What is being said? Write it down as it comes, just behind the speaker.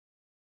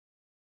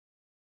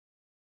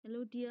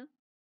Hello, dear.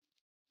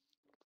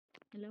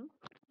 Hello.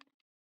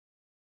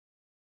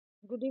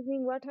 Good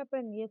evening. What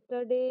happened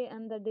yesterday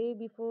and the day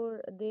before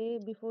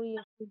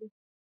yesterday?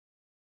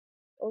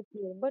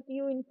 Okay, but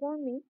you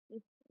inform me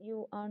if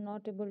you are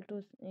not able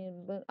to.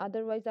 But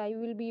otherwise, I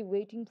will be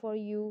waiting for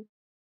you.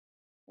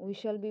 We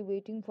shall be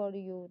waiting for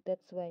you.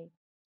 That's why.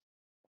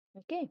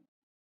 Okay.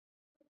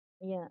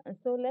 Yeah.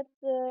 So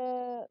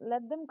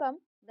let them come.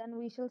 Then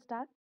we shall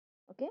start.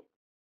 Okay.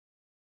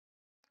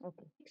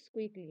 Okay.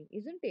 Quickly,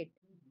 isn't it?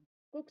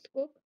 Cooks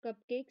cook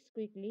cupcakes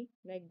quickly,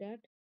 like that.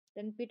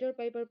 Then Peter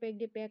Piper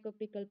picked a pack of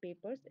pickled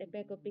peppers. A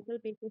pack of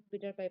pickled peppers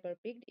Peter Piper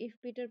picked. If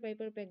Peter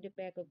Piper picked a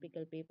pack of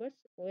pickled peppers,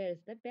 where is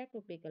the pack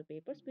of pickled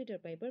peppers Peter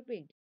Piper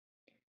picked?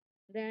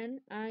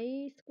 Then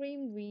I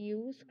scream,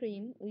 you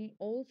scream, we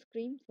all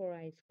scream for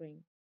ice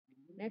cream.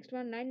 Next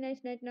one, nine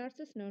nice night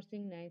nurses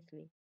nursing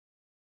nicely.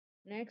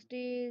 Next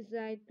is,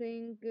 I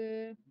think,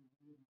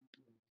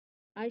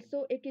 I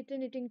saw a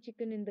kitten eating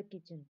chicken in the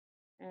kitchen.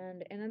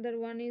 And another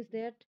one is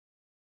that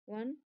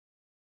one,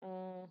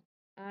 uh,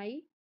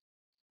 I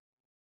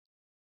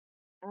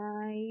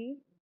I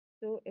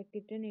saw a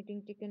kitten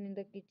eating chicken in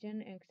the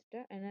kitchen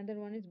extra. Another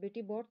one is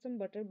Betty bought some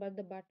butter, but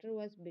the butter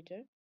was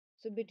bitter.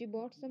 So Betty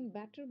bought some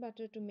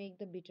butter to make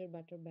the bitter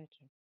butter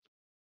better.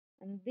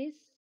 And this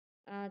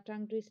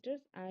tongue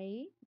twisters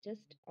I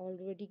just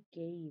already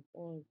gave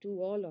all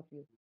to all of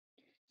you.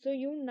 So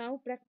you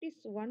now practice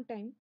one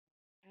time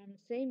and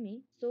say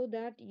me so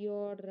that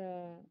your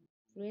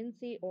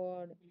fluency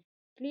or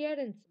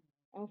clearance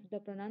of the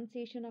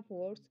pronunciation of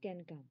words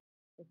can come.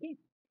 Okay.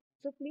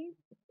 So please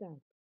start.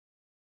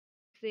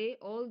 Say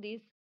all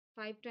these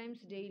 5 times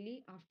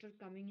daily after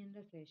coming in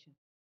the session.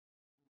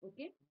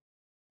 Okay,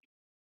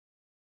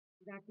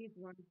 that is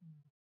one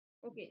thing.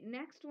 Okay,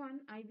 next one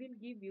I will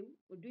give you.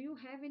 Do you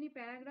have any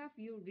paragraph?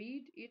 You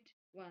read it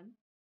one.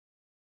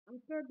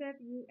 After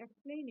that, you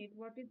explain it.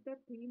 What is the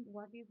theme?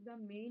 What is the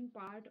main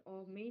part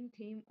or main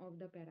theme of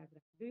the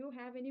paragraph? Do you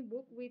have any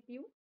book with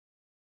you?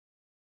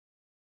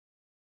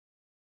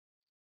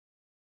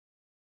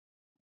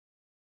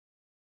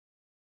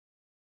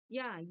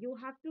 Yeah, you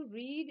have to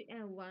read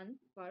one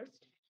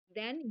first.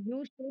 Then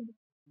you should.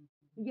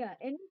 Yeah,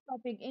 any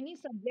topic, any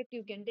subject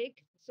you can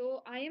take.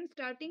 So I am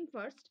starting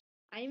first.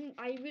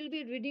 I will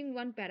be reading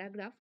one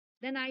paragraph.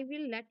 Then I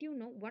will let you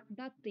know what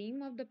the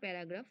theme of the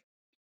paragraph.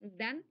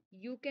 Then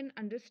you can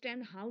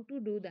understand how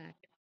to do that.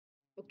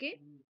 Okay?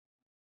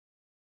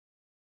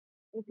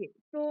 Okay.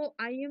 So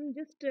I am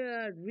just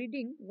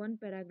reading one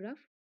paragraph,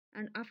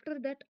 and after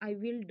that I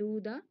will do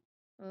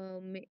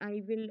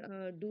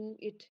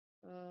it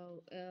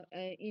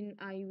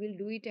I will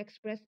do it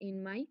express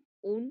in my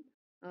own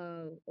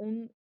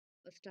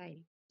style.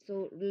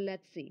 So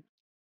let's see.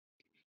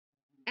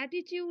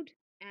 Attitude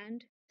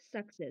and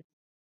success.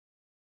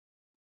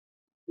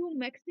 To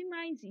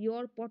maximize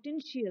your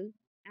potential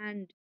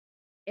and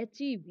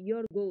achieve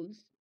your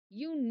goals,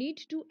 you need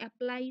to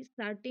apply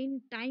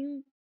certain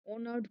time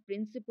honored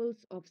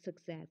principles of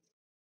success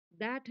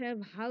that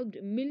have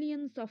helped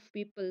millions of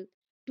people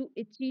to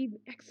achieve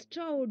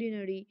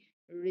extraordinary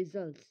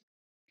results.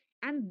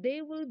 And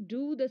they will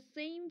do the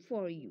same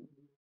for you.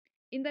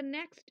 In the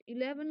next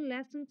 11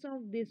 lessons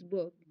of this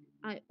book,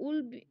 I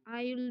will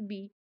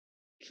be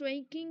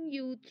taking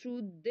you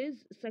through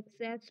these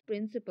success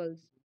principles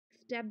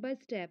step by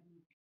step.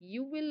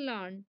 You will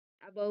learn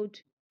about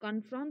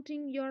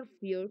confronting your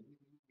fears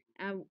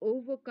and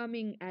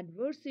overcoming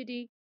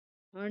adversity,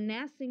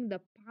 harnessing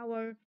the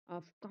power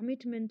of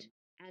commitment,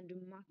 and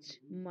much,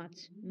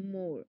 much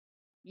more.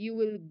 You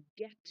will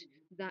get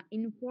the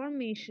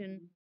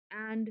information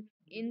and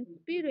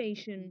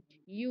inspiration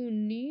you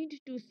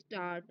need to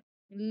start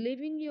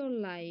living your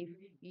life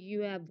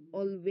you have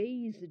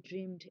always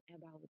dreamed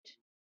about.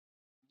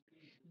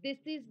 This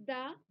is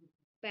the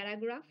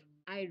paragraph.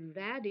 I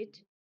read it.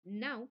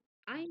 Now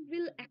I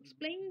will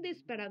explain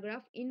this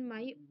paragraph in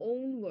my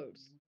own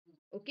words.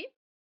 Okay?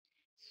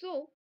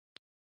 So,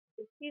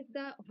 this is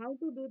the how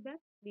to do that.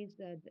 Please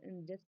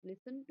just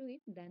listen to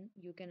it. Then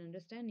you can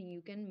understand.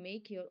 You can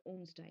make your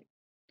own style.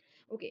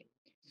 Okay.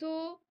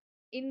 So,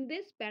 in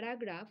this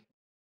paragraph,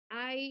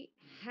 I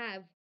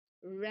have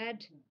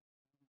read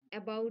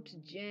about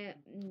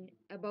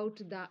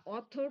the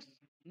author's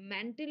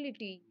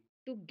mentality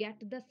to get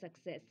the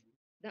success.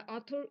 The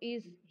author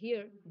is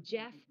here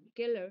Jeff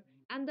Keller,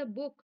 and the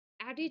book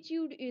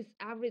Attitude is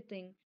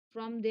Everything.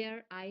 From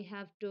there I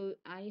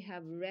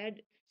have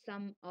read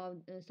some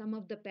of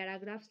the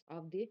paragraphs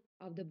of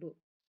the book.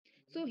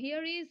 So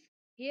here is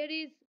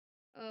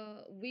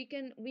we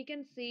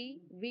can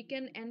see we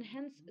can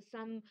enhance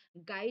some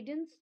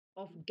guidance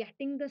of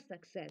getting the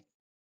success.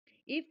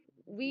 If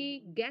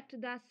we get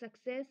the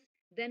success,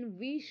 then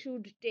we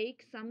should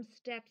take some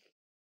steps,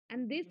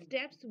 and these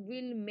steps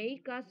will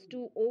make us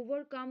to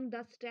overcome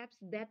the steps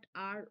that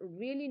are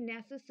really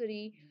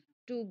necessary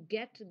to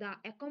get the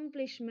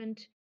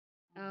accomplishment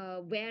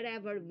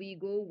wherever we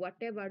go,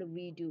 whatever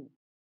we do.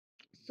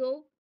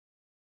 So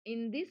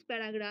in this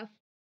paragraph,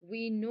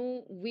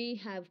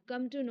 we have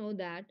come to know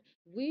that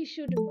we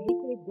should make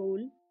a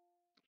goal.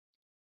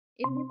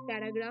 in this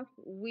paragraph,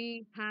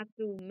 we have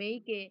to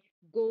make a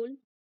goal,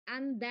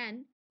 and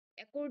then,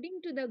 according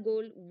to the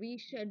goal, we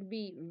should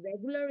be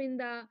regular in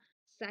the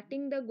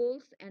setting the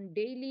goals, and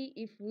daily,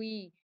 if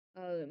we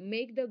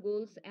make the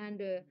goals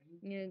and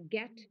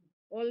get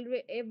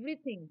already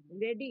everything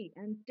ready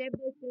and step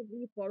by step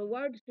we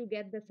forward to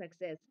get the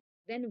success,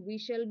 then we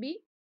shall be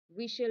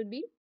we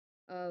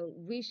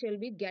shall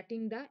be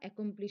getting the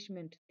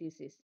accomplishment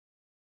thesis.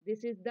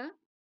 This is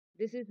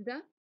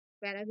the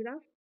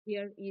paragraph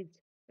here is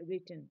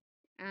written,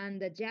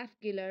 and the Jeff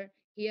Killer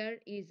here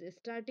is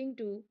starting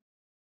to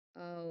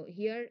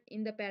here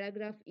in the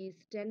paragraph is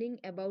telling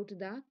about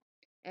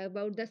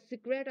the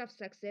secret of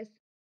success.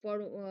 For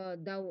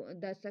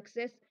the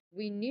success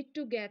we need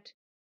to get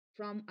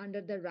from under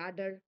the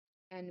radar,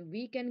 and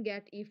we can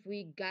get if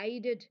we are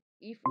guided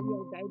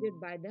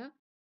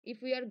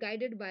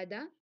by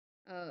the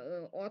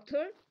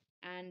author,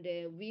 and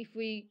if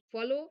we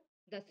follow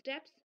the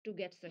steps to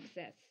get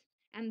success.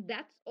 And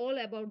that's all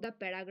about the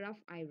paragraph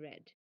I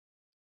read.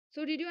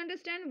 So did you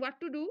understand what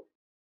to do,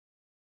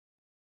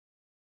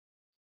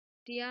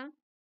 Tia?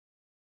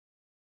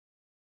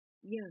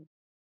 Yeah.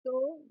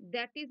 So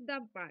that is the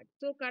part.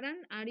 So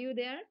Karan, are you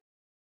there?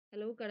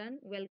 Hello, Karan.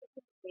 Welcome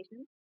to the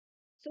station.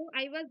 So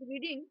I was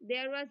reading.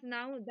 There was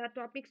now the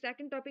topic.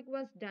 Second topic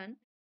was done.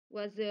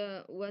 Was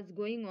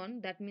going on.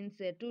 That means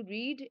to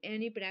read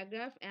any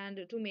paragraph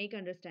and to make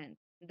understand.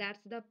 That's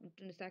the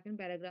second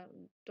paragraph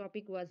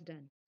topic was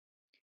done.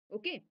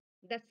 Okay,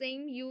 the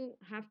same you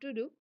have to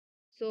do.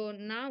 So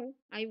now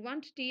I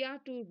want Tia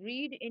to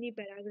read any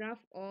paragraph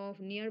of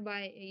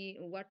nearby,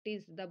 what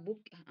is the book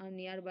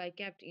nearby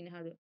kept in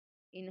her,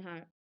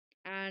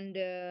 and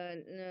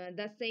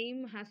the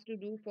same has to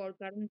do for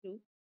Karan too.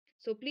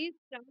 So please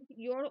start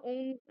your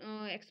own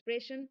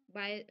expression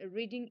by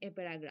reading a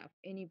paragraph,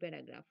 any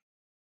paragraph.